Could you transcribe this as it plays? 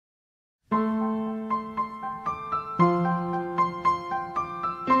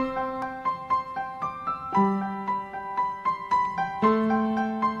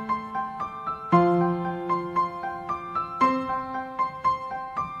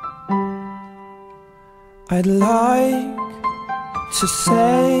I'd like to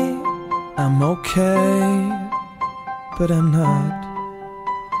say I'm okay, but I'm not.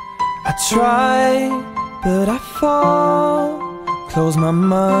 I try, but I fall. Close my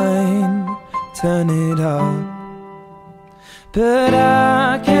mind, turn it up. But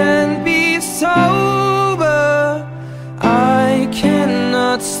I can't be sober, I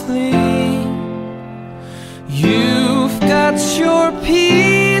cannot sleep. You've got your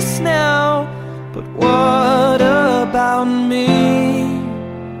peace now, but what about me?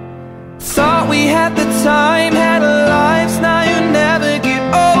 Thought we had the time, had our lives, now you never get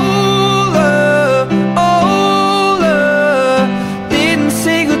older, older. Didn't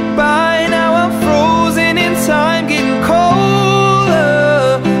say goodbye, now I'm frozen in time, getting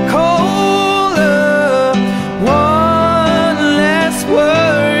colder, colder. One last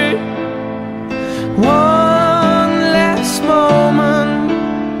word, one last moment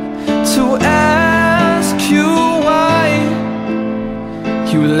to ask you why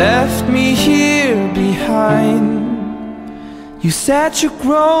you left me here behind. You said you'd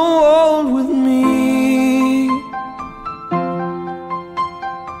grow old with me.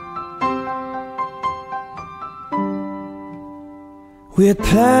 We had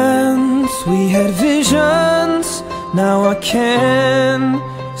plans, we had visions, now I can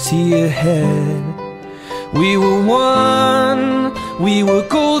see ahead. We were one, we were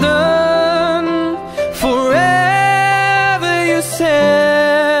golden, forever you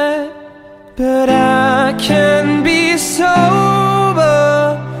said. But I can be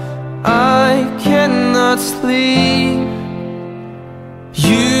sober, I cannot sleep.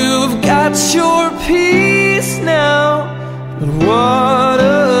 You've got your peace now, but what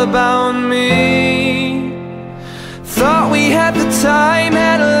about me? Thought we had the time,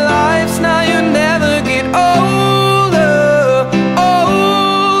 had our lives, now you never get older,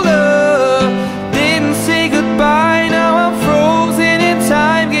 older. Didn't say goodbye, now I'm frozen in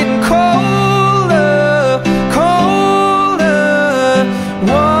time, getting colder, colder.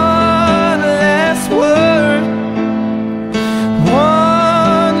 One last word,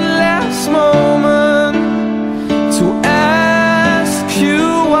 one last moment to ask you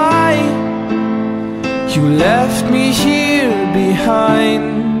why you left me here behind.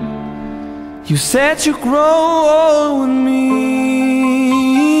 You said you'd grow old with me.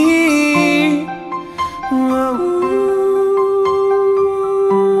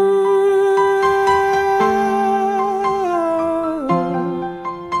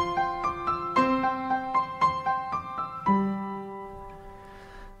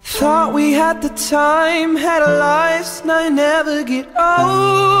 Thought we had the time, had our lives, now you never get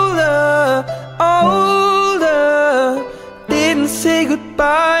older, older. Didn't say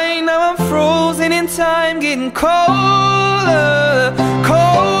goodbye, now I'm frozen in time, getting colder,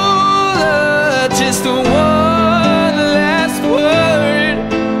 colder. Just one last word,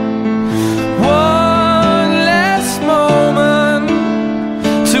 one last moment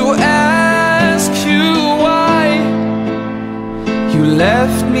to ask you why you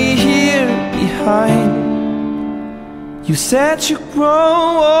left me here behind. You said you'd grow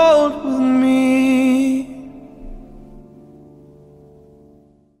old with me.